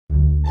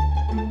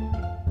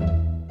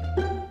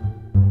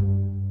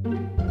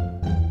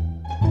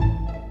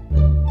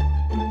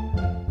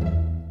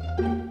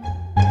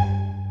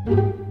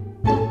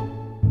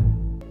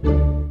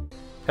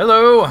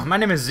Hello, my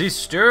name is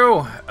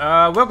Zisteau.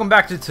 Welcome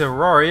back to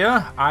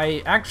Terraria.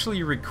 I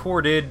actually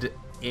recorded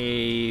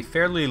a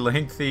fairly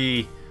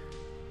lengthy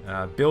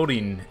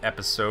building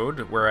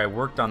episode where I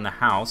worked on the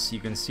house. You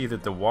can see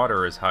that the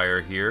water is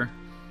higher here.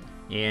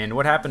 And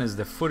what happened is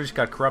the footage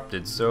got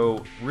corrupted.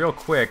 So real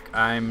quick,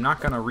 I'm not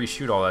going to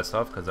reshoot all that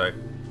stuff because I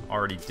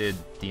already did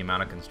the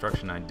amount of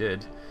construction I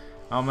did.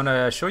 I'm going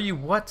to show you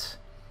what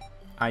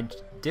I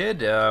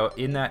did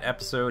in that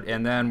episode,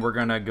 and then we're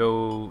gonna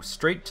go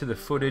straight to the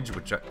footage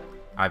which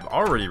I've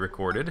already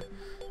recorded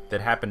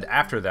that happened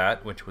after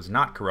that, which was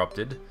not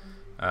corrupted,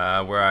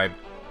 where I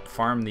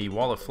farmed the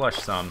wall of flesh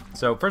some.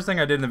 So first thing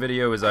I did in the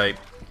video is I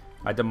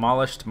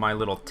demolished my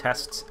little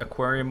test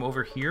aquarium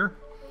over here,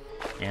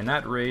 and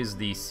that raised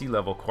the sea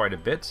level quite a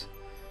bit.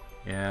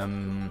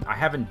 I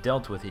haven't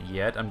dealt with it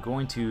yet. I'm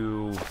going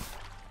to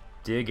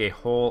dig a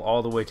hole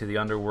all the way to the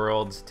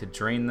underworld to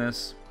drain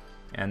this,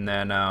 and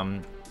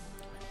then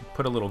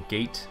put a little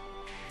gate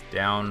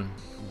down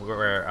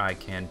where I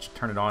can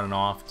turn it on and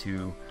off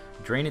to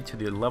drain it to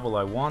the level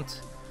I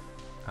want.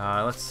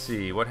 Let's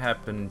see what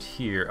happened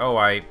here. Oh,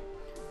 I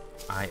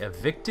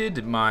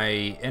evicted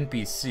my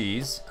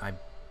NPCs. I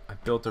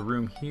built a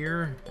room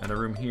here and a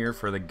room here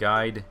for the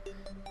guide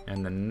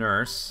and the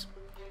nurse.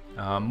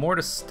 More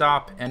to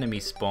stop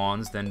enemy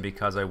spawns than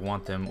because I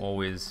want them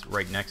always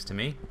right next to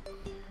me.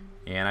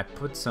 And I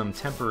put some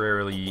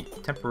temporary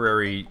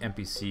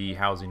NPC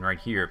housing right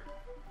here.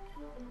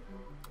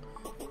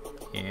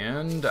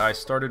 And I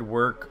started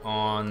work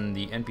on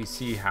the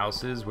NPC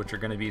houses, which are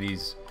going to be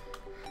these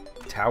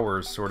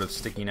towers sort of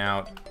sticking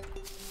out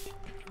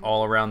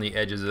all around the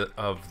edges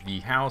of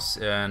the house.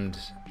 And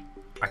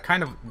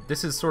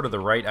this is sort of the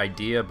right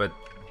idea, but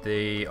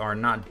they are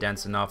not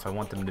dense enough. I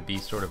want them to be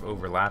sort of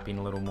overlapping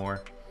a little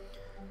more.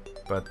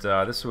 But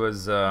this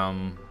was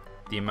the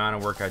amount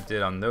of work I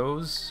did on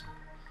those.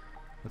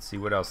 Let's see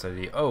what else I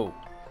did. Oh,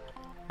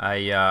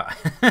 I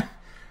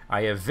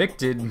I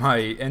evicted my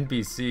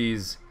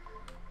NPCs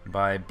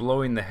by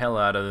blowing the hell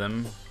out of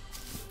them.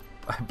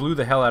 I blew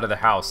the hell out of the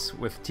house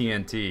with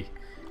TNT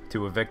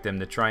to evict them,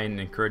 to try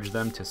and encourage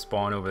them to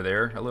spawn over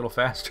there a little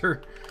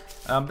faster.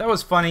 That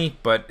was funny,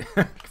 but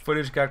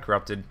footage got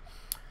corrupted.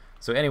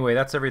 So anyway,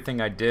 that's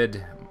everything I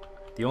did.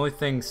 The only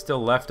thing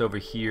still left over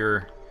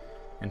here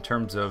in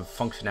terms of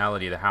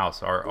functionality of the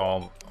house are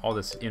all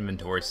this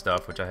inventory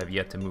stuff, which I have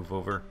yet to move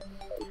over.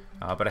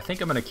 But I think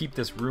I'm going to keep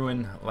this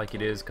ruin like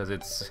it is because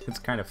it's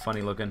kind of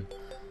funny looking.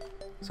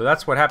 So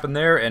that's what happened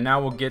there, and now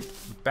we'll get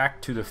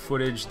back to the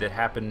footage that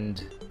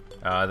happened,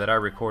 that I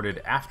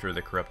recorded after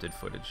the corrupted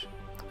footage.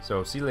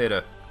 So see you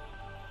later.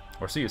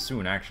 Or see you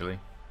soon, actually.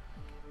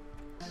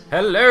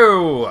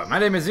 Hello! My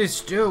name is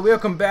Zisteau.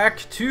 Welcome back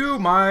to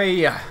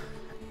my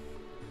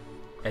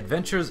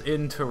adventures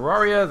in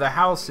Terraria. The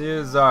house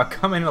is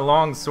coming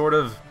along, sort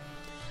of.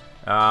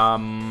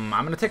 I'm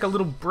going to take a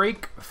little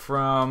break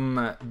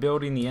from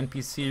building the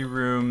NPC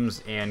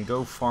rooms and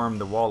go farm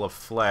the wall of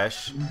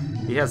flesh.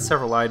 He has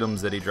several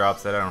items that he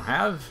drops that I don't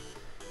have.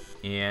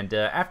 And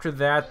after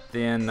that,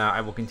 then I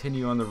will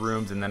continue on the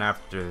rooms, and then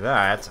after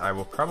that, I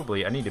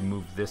need to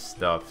move this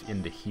stuff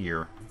into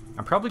here.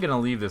 I'm probably going to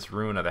leave this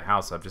ruin of the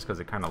house up just because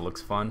it kind of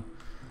looks fun.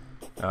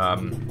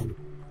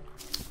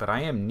 But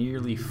I am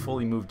nearly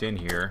fully moved in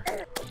here.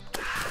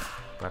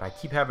 But I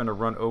keep having to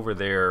run over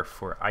there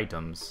for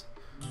items.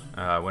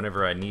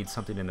 Whenever I need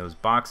something in those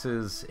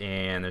boxes,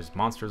 and there's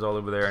monsters all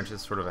over there, and it's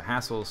just sort of a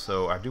hassle.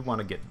 So I do want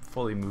to get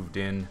fully moved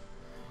in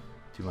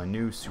to my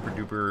new super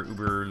duper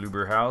uber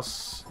luber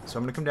house. So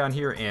I'm gonna come down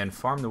here and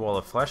farm the wall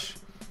of flesh.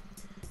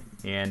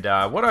 And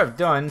what I've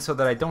done, so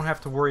that I don't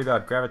have to worry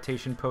about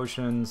gravitation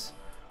potions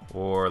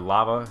or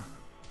lava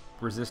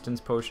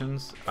resistance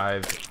potions,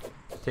 I've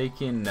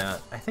taken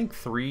I think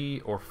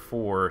 3 or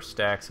 4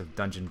 stacks of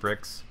dungeon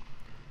bricks,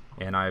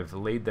 and I've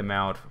laid them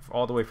out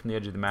all the way from the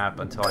edge of the map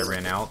until I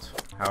ran out,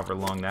 however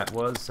long that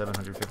was,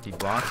 750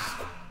 blocks.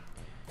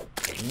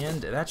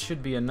 And that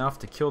should be enough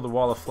to kill the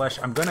wall of flesh.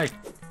 I'm gonna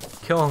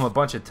kill him a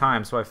bunch of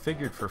times, so I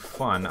figured for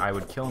fun I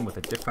would kill him with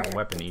a different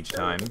weapon each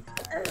time.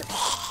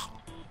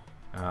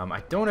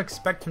 I don't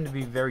expect him to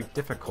be very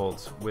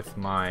difficult with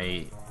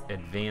my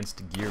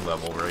advanced gear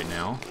level right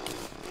now.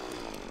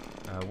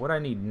 What I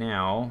need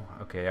now,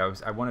 okay,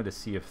 I wanted to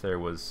see if there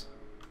was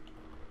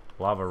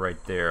lava right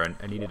there, and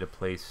I needed a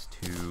place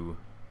to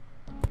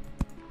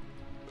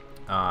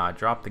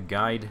drop the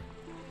guide.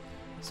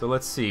 So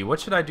let's see, what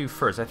should I do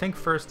first? I think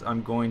first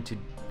I'm going to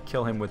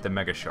kill him with the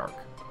mega shark.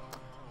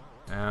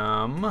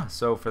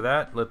 So for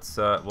that, let's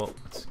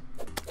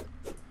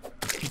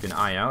keep an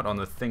eye out on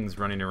the things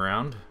running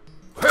around.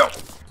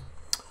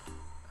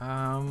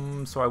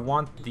 So I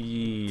want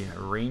the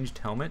ranged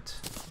helmet.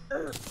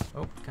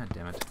 Oh, god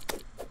damn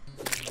it.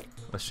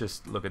 Let's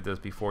just look at this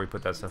before we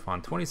put that stuff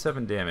on.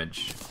 27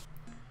 damage.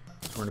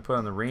 So we're going to put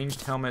on the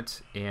ranged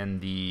helmet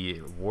and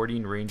the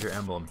warding ranger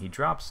emblem. He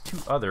drops 2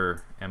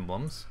 other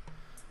emblems,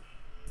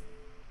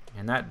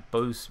 and that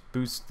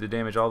boosts the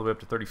damage all the way up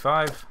to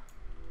 35.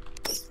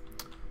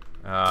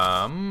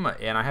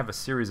 And I have a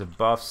series of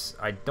buffs.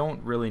 I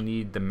don't really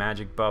need the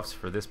magic buffs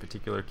for this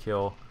particular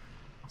kill,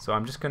 So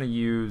I'm just going to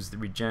use the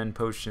regen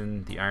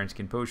potion, the iron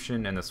skin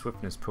potion, and the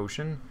swiftness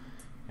potion.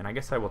 And I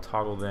guess I will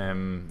toggle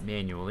them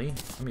manually.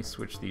 Let me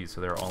switch these so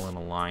they're all in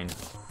a line.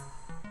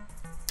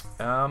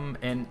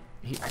 And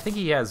I think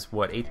he has,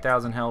 what,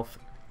 8,000 health?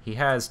 He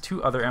has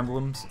 2 other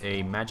emblems,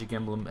 a magic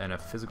emblem and a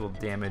physical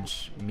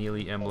damage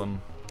melee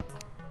emblem.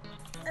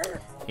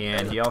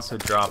 And he also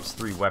drops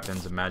 3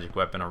 weapons, a magic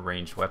weapon, a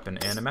ranged weapon,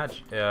 and a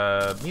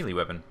melee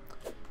weapon.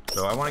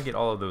 So I want to get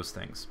all of those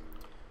things.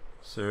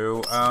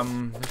 So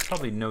there's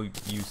probably no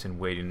use in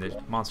waiting. The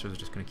monsters are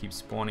just going to keep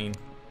spawning.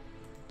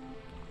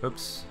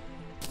 Oops.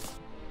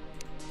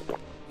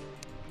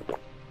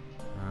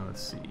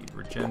 Let's see,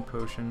 regen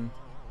potion.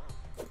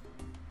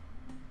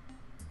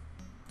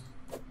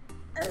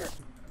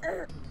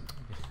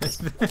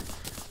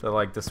 So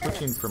like the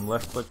switching from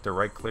left click to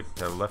right click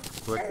to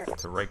left click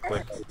to right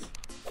click.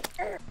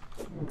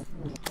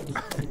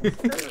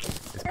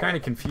 It's kind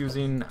of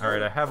confusing.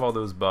 Alright, I have all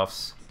those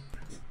buffs.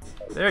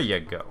 There you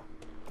go.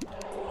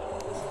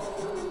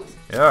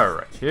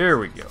 Alright, here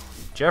we go.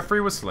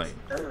 Jeffrey was slain.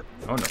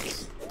 Oh no.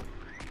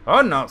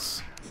 Oh no.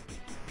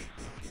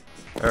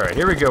 Alright,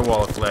 here we go,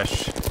 Wall of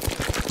Flesh.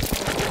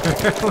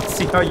 Let's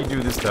see how you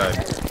do this time.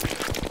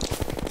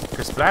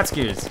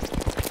 Kersplatskis.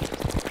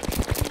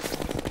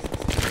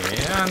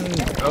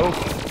 And, oh,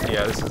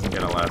 yeah, this isn't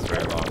gonna last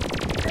very long.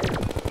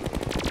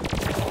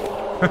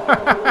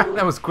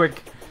 That was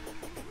quick.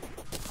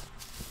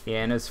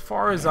 And as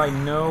far as I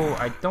know,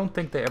 I don't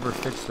think they ever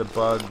fixed the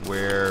bug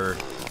where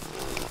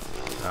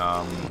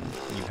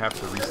you have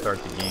to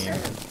restart the game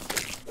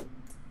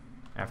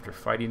after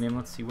fighting him.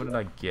 Let's see, what did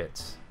I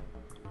get?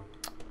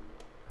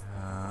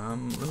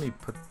 Let me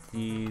put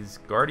these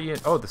Guardian.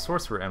 Oh, the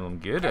Sorcerer Emblem.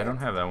 Good. I don't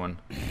have that one.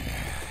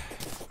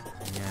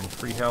 And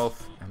free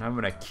health. And I'm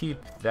gonna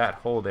keep that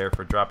hole there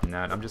for dropping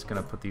that. I'm just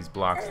gonna put these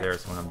blocks there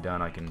so when I'm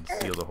done I can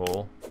seal the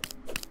hole.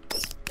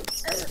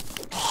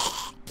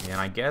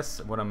 And I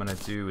guess what I'm gonna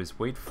do is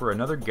wait for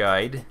another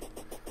guide.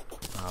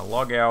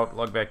 Log out,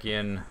 log back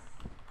in.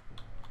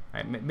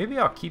 Maybe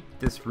I'll keep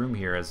this room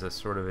here as a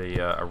sort of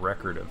a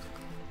record of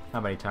how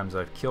many times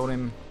I've killed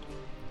him.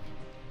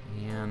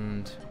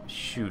 And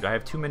shoot, I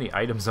have too many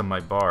items on my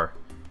bar.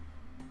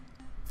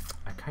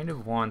 I kind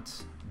of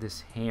want this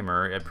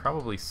hammer. It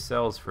probably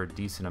sells for a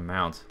decent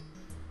amount,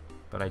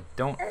 but I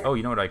don't. Oh,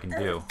 you know what I can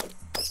do?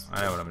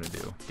 I know what I'm gonna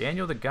do.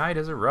 Daniel the guide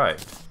has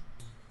arrived.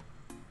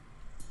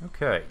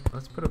 Okay,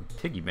 let's put a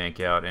piggy bank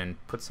out and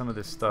put some of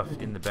this stuff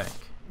in the bank.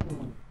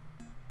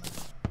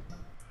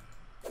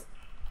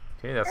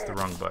 Okay, that's the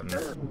wrong button.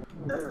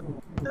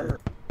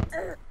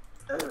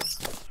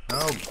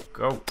 Oh,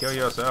 go kill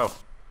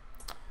yourself.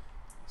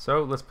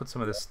 So let's put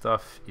some of this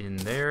stuff in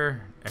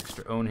there.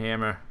 Extra own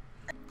hammer.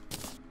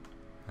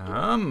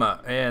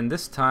 And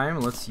this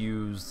time let's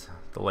use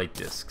the light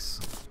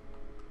discs.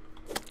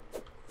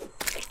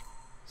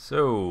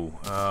 So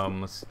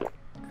let's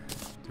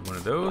do one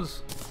of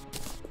those.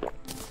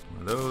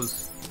 One of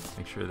those.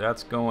 Make sure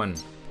that's going.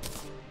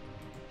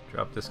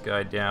 Drop this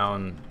guy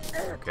down.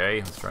 Okay,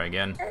 let's try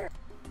again.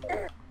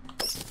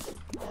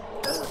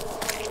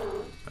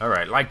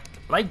 Alright,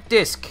 light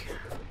disc.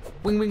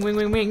 Wing, wing, wing,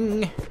 wing,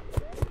 wing.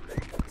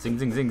 Zing,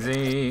 zing, zing,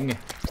 zing.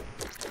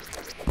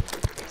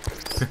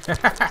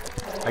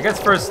 I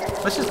guess first,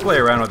 let's just play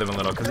around with him a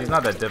little, because he's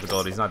not that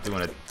difficult. He's not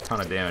doing a ton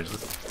of damage.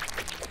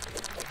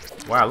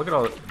 Wow, look at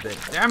all the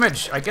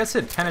damage! I guess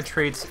it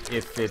penetrates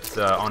if it's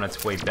on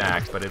its way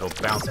back, but it'll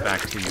bounce back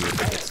to you if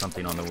it hits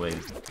something on the way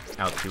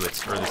out to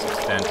its furthest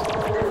extent.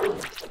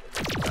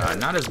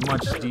 Not as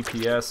much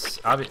DPS.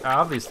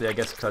 Obviously, I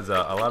guess because a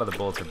lot of the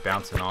bullets are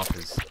bouncing off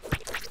his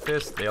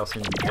fist. They all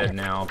seem to be dead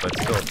now, but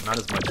still, not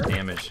as much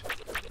damage.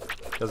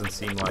 Doesn't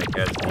seem like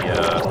as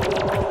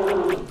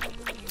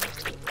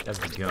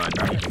the gun,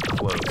 not even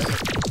close.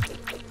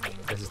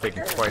 This is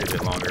taking quite a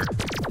bit longer.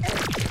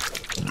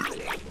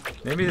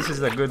 Maybe this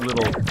is a good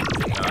little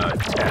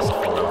test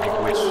for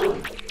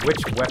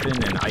which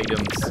weapon and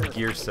items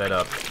gear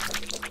setup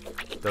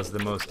does the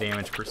most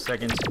damage per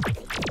second.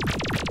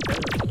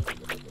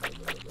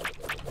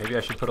 Maybe I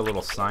should put a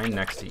little sign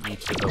next to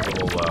each of the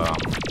little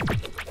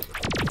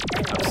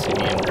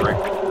obsidian brick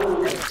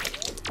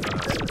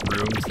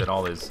rooms that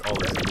all his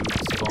loot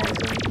spawns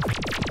in.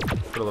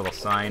 Put a little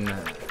sign.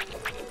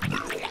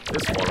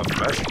 This wall of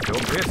flesh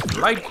filled with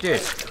light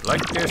disc.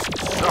 Light disc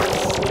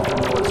sucks, even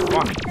though it's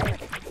fun.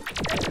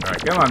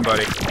 Alright, come on,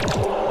 buddy.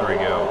 There we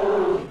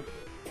go.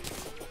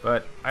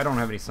 But I don't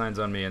have any signs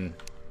on me, and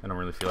I don't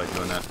really feel like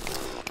doing that.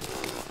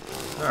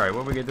 Alright,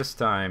 what do we get this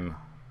time?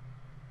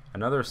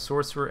 Another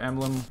Sorcerer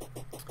Emblem.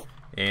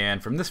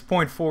 And from this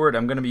point forward,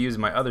 I'm going to be using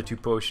my other 2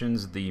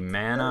 potions, the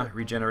Mana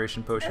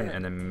Regeneration Potion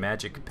and the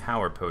Magic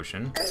Power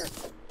Potion.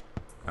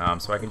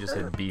 So I can just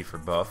hit B for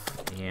buff.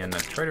 And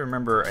try to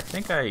remember, I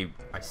think I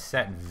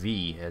set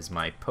V as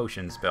my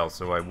potion spell,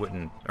 so I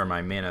wouldn't, or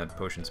my Mana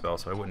Potion spell,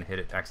 so I wouldn't hit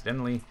it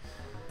accidentally.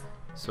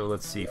 So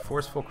let's see,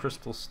 Forceful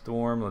Crystal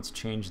Storm, let's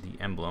change the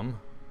emblem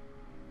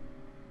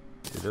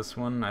to this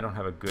one. I don't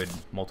have a good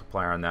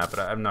multiplier on that, but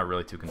I'm not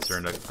really too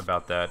concerned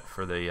about that.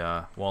 For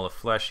the Wall of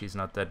Flesh, he's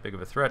not that big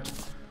of a threat.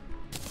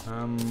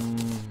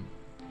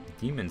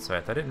 Demon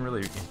Scythe. I didn't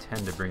really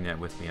intend to bring that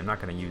with me. I'm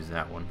not going to use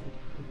that one.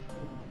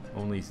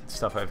 Only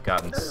stuff I've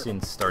gotten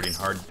since starting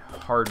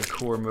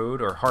hardcore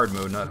mode, or hard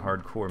mode, not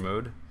hardcore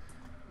mode.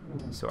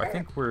 So I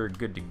think we're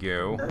good to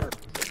go.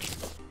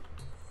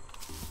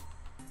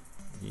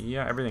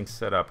 Yeah, everything's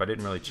set up. I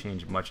didn't really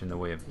change much in the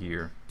way of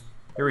gear.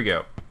 Here we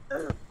go.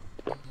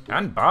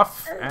 And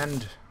buff,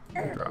 and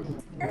drop.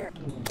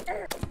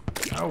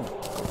 Oh,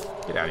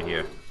 get out of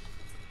here.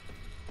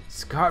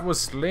 Scott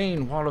was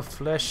slain, Wall of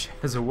Flesh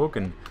has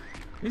awoken.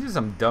 These are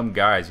some dumb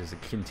guys just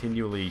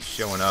continually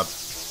showing up.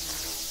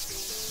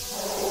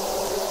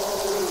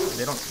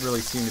 They don't really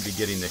seem to be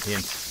getting the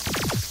hint.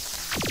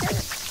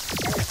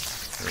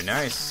 Very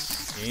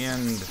nice.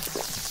 And,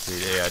 let's see,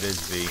 yeah, it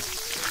is the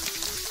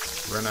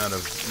run out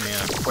of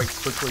mana quite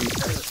quickly,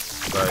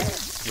 but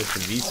with the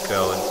V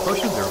spell, and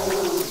potions are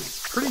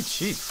pretty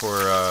cheap for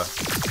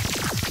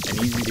and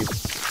easy to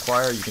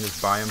acquire. You can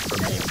just buy them from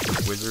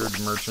the wizard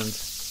merchant.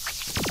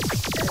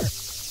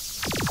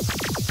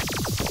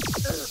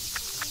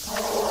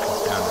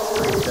 Down to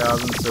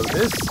 3,000. So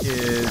this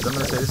is, I'm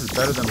going to say this is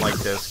better than light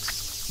discs.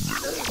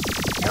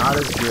 Not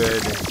as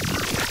good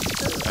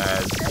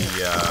as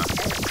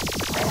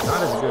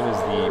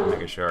the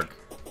Mega Shark.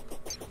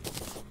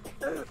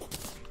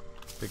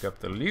 Pick up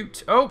the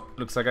loot. Oh,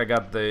 looks like I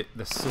got the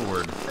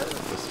sword,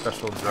 the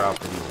special drop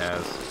that he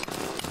has.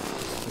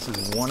 This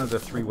is one of the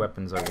 3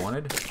 weapons I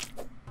wanted.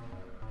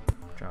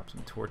 Drop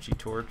some torchy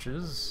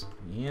torches,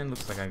 and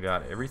looks like I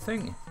got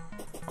everything.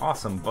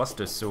 Awesome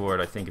Buster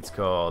Sword, I think it's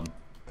called,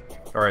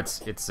 or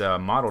it's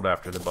modeled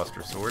after the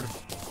Buster Sword.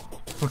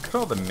 Look at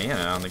all the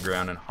mana on the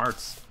ground and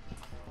hearts.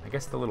 I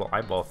guess the little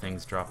eyeball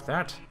things drop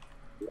that.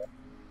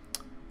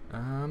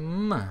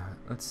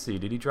 Let's see.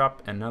 Did he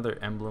drop another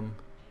emblem?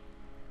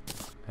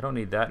 I don't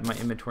need that in my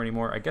inventory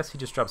anymore. I guess he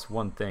just drops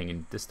one thing,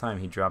 and this time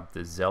he dropped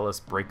the Zealous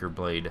Breaker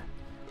Blade.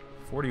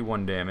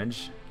 41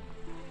 damage.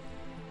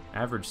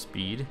 Average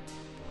speed.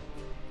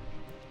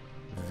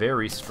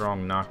 Very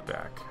strong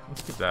knockback.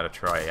 Let's give that a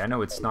try. I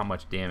know it's not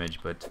much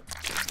damage, but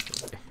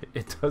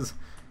it does.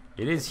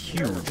 It is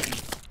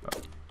huge.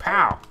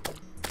 Pow!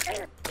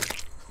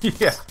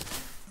 Yeah,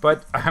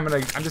 but I'm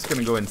just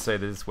gonna go ahead and say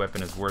that this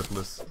weapon is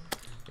worthless.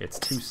 It's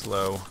too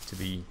slow to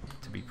be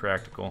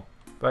practical.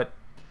 But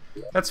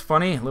that's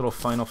funny. A little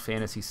Final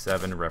Fantasy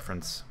VII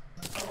reference.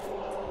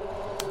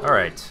 All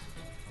right.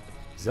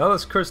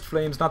 Zealous Cursed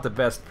Flames, not the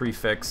best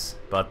prefix,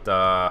 but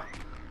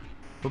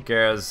who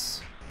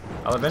cares?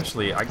 I'll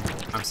eventually. I'm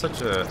so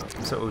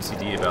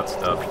OCD about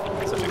stuff.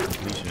 I'm such a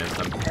completionist.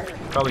 I'm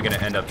probably gonna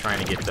end up trying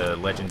to get the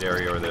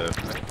legendary or the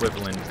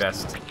equivalent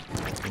best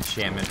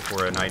enchantment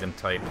for an item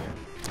type.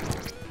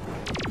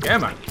 Yeah,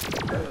 man.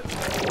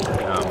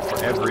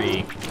 For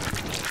every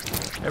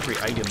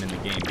item in the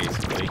game,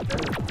 basically.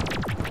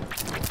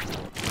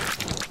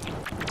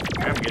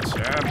 Come get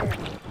some.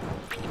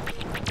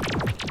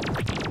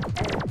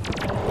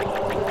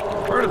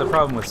 Part of the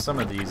problem with some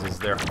of these is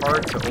they're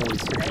hard to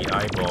always hit the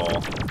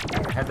eyeball.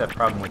 I had that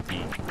problem with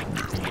the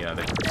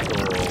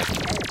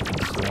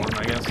crystal storm,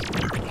 I guess.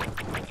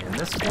 And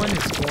this one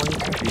is going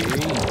to be...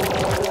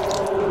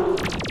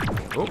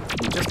 Oh,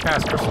 we just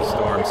passed Crystal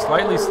Storm.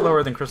 Slightly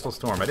slower than Crystal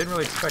Storm. I didn't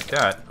really expect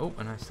that. Oh,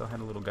 and I still had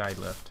a little guide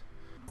left.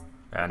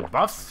 And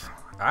buff.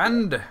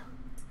 And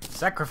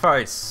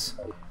sacrifice.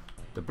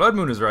 The blood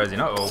moon is rising.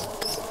 Uh-oh.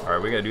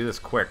 Alright, we gotta do this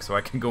quick so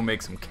I can go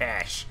make some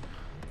cash.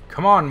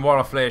 Come on, Wall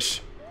of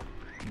Flesh.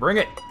 Bring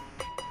it!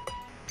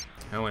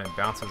 Oh, and it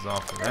bounces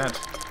off of that.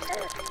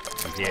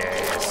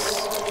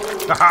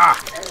 Yes! Haha!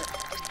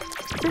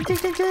 Ding, ding,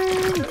 ding,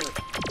 ding.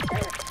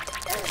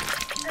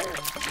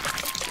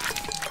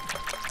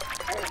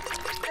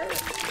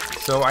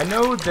 So I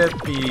know that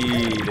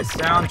the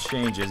sound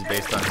changes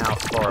based on how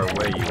far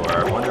away you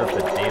are. I wonder if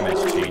the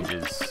damage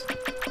changes,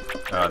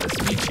 the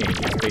speed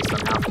changes based on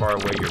how far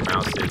away your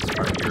mouse is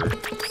from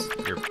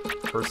your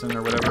person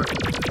or whatever.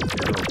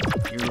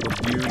 You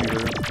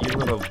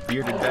little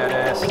bearded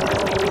badass.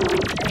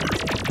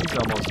 He's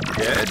almost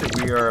dead.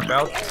 We are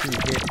about to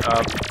hit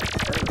up.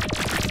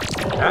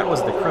 That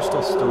was the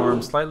Crystal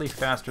Storm, slightly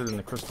faster than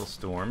the Crystal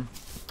Storm.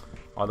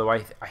 Although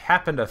I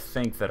happen to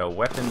think that a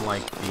weapon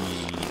like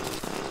the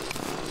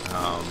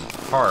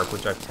harp,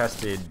 which I've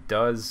tested,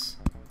 does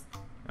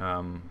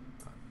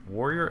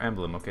Warrior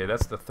Emblem. Okay,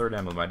 that's the 3rd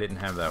emblem. I didn't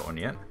have that one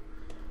yet.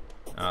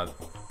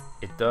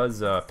 It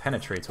does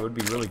penetrate, so it would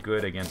be really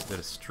good against the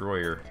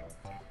Destroyer.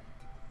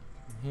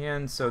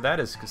 And so that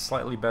is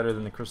slightly better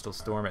than the Crystal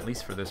Storm, at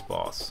least for this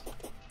boss.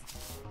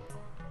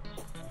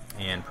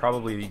 And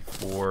probably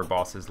for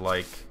bosses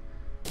like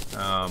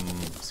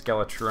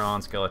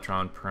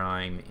Skeletron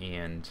Prime,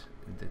 and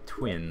the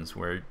Twins,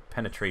 where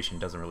penetration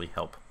doesn't really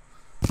help.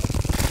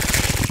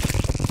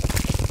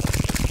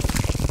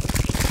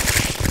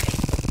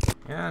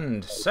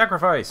 And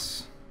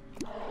sacrifice!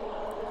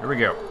 Here we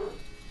go.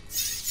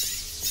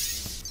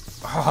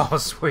 Oh,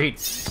 sweet!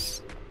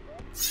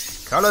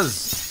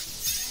 Colors!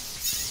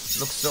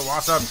 Looks so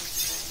awesome!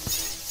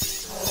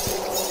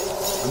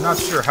 I'm not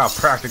sure how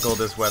practical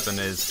this weapon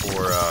is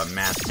for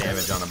mass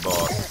damage on a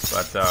boss.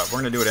 But we're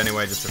gonna do it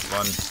anyway, just for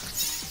fun.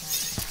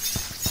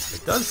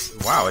 It does,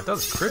 wow, it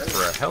does crit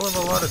for a hell of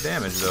a lot of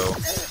damage, though,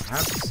 I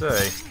have to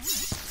say.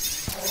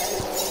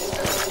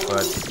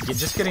 But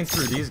just getting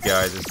through these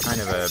guys is kind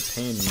of a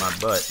pain in my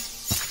butt.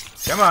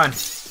 Come on!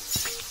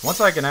 Once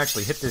I can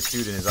actually hit this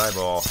dude in his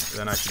eyeball,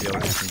 then I should be able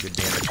to do some good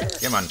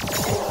damage. Come on.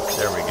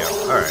 There we go.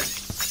 Alright.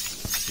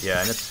 Yeah,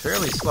 and it's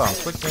fairly slow. I'm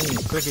clicking,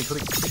 clicky,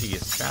 clicky, clicky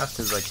as fast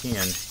as I can.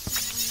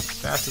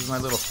 As fast as my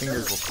little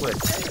fingers will click.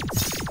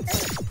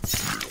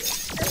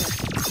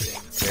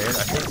 Okay,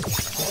 I think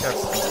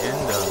that's the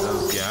end of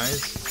those guys.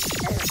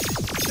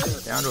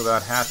 Down to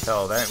about half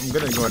health. I'm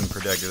going to go ahead and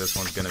predict that this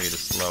one's going to be the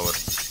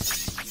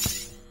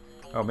slowest.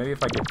 Oh, maybe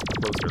if I get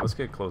closer. Let's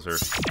get closer.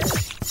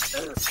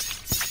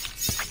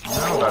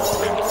 No, that's the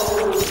same.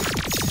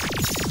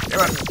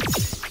 Come on.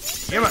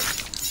 Come on.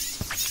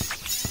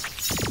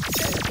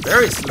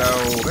 Very slow,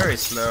 very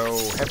slow.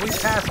 Have we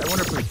passed? I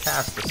wonder if we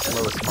passed the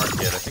slowest mark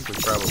yet. I think we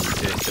probably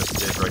just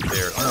did right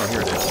there. Oh no,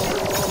 here it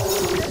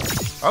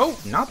is. Oh,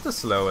 not the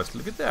slowest.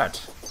 Look at that.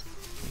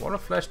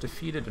 Waterflash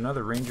defeated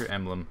another ranger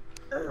emblem.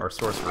 Or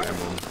sorcerer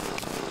emblem.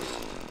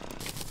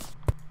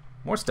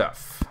 More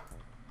stuff.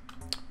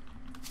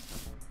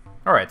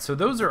 Alright, so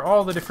those are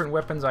all the different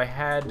weapons I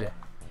had.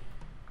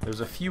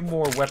 There's a few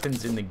more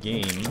weapons in the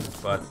game,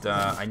 but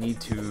I need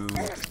to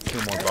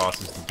kill more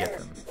bosses to get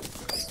them.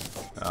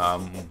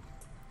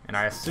 And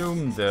I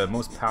assume the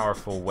most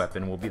powerful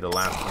weapon will be the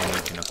last one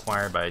we can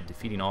acquire by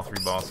defeating all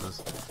 3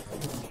 bosses.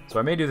 So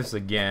I may do this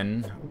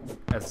again,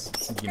 as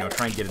you know,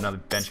 try and get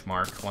another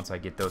benchmark once I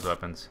get those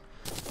weapons.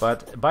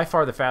 But by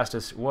far the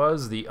fastest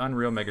was the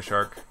Unreal Mega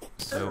Shark,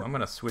 so I'm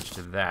gonna switch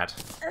to that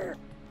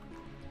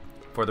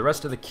for the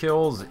rest of the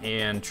kills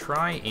and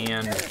try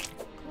and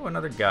oh,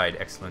 another guide,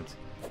 excellent.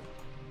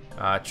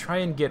 Try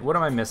and get, what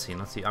am I missing?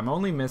 Let's see, I'm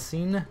only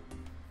missing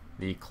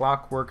the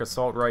Clockwork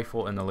Assault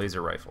Rifle and the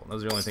Laser Rifle.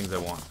 Those are the only things I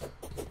want.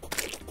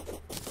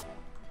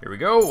 Here we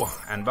go,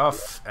 and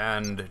buff,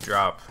 and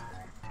drop.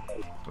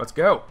 Let's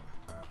go.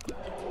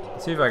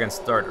 Let's see if I can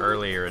start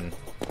earlier, and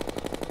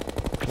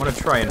I want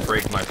to try and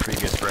break my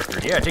previous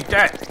record. Yeah, take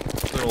that!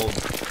 Little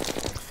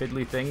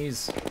fiddly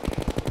thingies.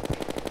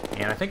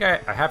 And I think I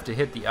have to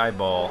hit the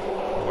eyeball,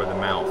 or the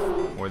mouth,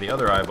 or the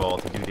other eyeball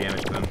to do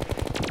damage to them.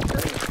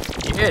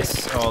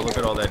 Yes! Oh, look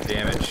at all that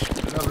damage.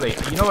 Lovely.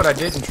 You know what I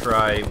didn't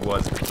try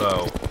was the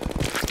bow.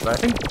 But I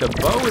think the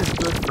bow is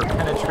good for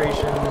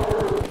penetration.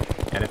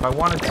 And if I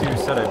wanted to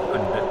set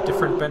a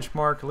different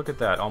benchmark, look at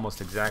that.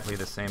 Almost exactly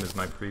the same as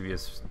my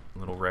previous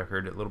little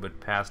record. A little bit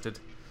past it.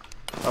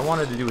 If I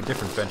wanted to do a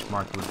different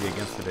benchmark, it would be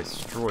against the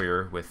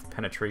Destroyer with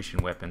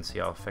penetration weapons. See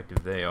how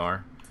effective they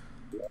are.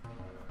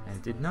 And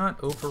it did not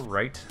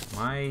overwrite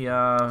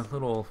my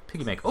little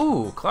piggy bank.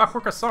 Ooh!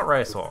 Clockwork Assault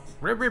Rifle.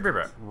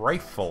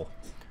 Rifle.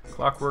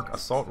 Clockwork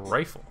Assault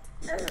Rifle.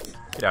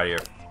 Get out of here.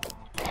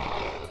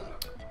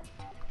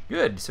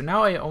 Good, so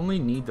now I only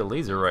need the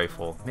laser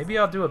rifle. Maybe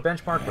I'll do a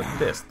benchmark with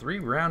this.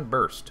 3-round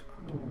burst.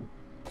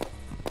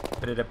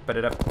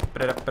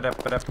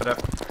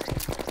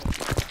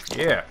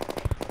 Yeah.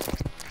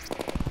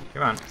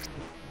 Come on.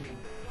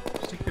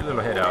 Stick your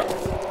little head out.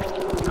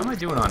 How am I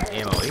doing on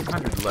ammo?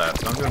 800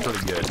 left, so I'm doing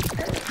pretty good.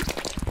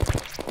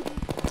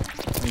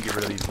 Let me get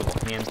rid of these little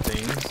hand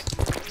things.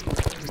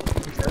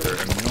 They're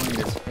annoying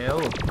as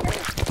hell.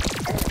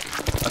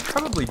 I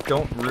probably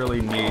don't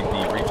really need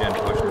the regen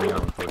potion or the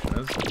armor potion.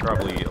 Those are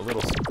probably a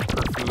little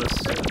superfluous.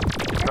 I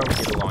could probably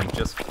get along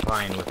just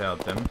fine without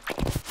them.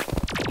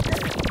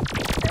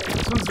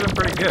 This one's doing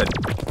pretty good.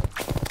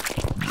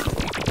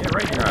 Yeah,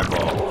 right in your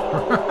eyeball.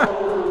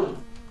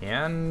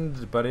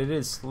 But it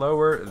is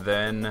slower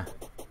than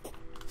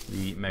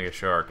the Mega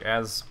Shark,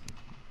 as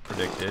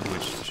predicted,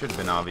 which should have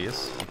been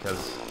obvious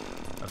because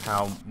of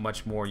how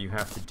much more you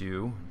have to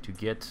do to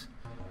get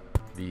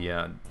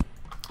the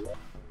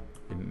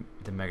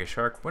Mega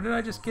Shark. What did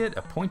I just get?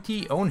 A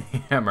pointy own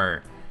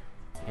hammer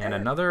and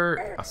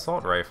another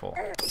assault rifle.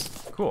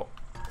 Cool.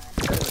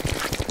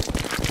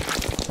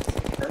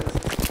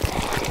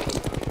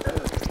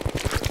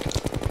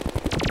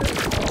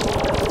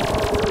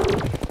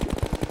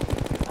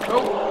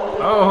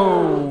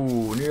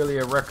 Oh, nearly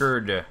a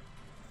record.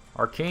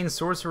 Arcane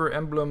Sorcerer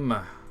Emblem.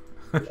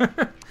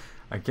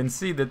 I can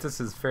see that this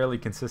is fairly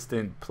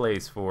consistent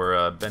place for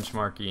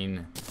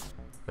benchmarking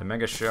the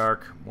Mega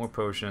Shark. More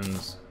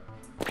potions.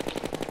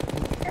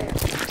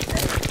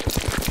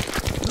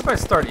 What if I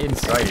start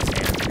inside his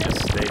hands and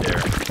just stay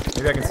there?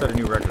 Maybe I can set a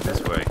new record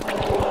this way.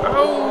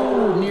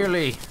 Oh,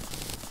 nearly.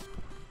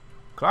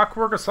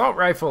 Clockwork Assault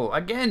Rifle,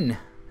 again.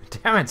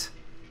 Damn it.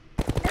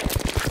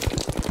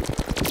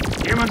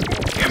 Come on,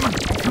 come on,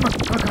 come on, come on,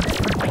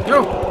 come on.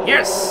 No,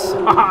 yes!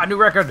 Haha, new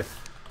record.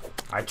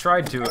 I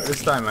tried to,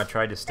 this time I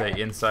tried to stay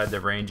inside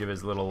the range of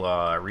his little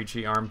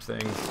reachy arm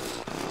things.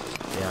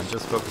 Yeah, and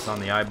just focus on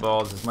the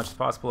eyeballs as much as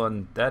possible,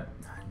 and that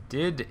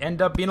did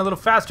end up being a little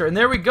faster. And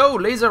there we go,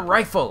 laser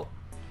rifle.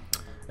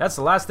 That's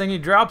the last thing he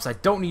drops. I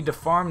don't need to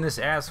farm this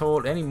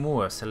asshole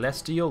anymore.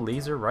 Celestial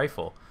laser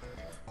rifle.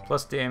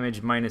 Plus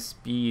damage, minus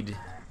speed,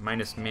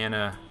 minus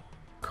mana.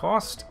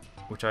 Cost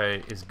which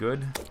is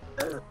good.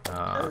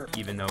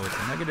 Even though it's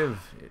a negative,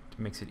 it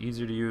makes it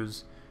easier to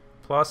use.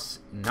 Plus,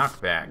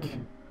 knockback.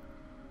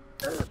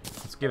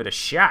 Let's give it a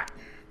shot.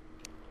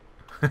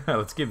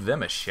 Let's give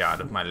them a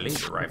shot of my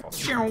laser rifle.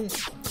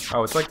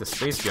 Oh, it's like the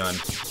space gun,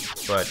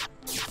 but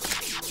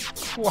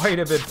quite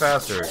a bit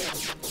faster.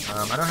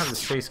 I don't have the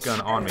space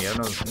gun on me. I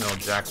don't know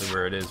exactly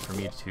where it is for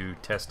me to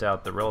test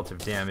out the relative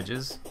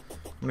damages.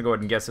 I'm gonna go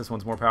ahead and guess this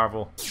one's more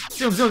powerful.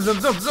 Zoom, zoom,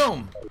 zoom, zoom,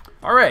 zoom!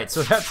 Alright,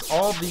 so that's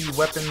all the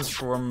weapons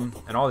from,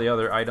 and all the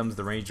other items,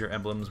 the ranger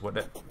emblems,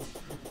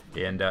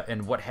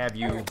 and what have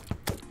you,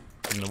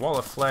 in the Wall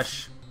of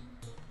Flesh.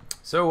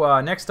 So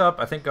next up,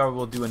 I think I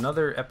will do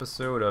another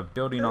episode of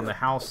building on the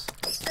house,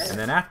 and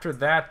then after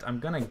that,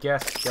 I'm gonna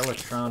guess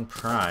Skeletron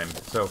Prime.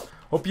 So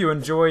hope you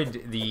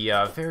enjoyed the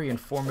very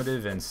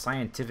informative and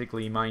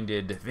scientifically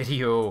minded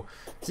video.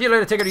 See you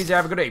later. Take it easy.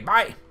 Have a good day.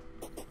 Bye.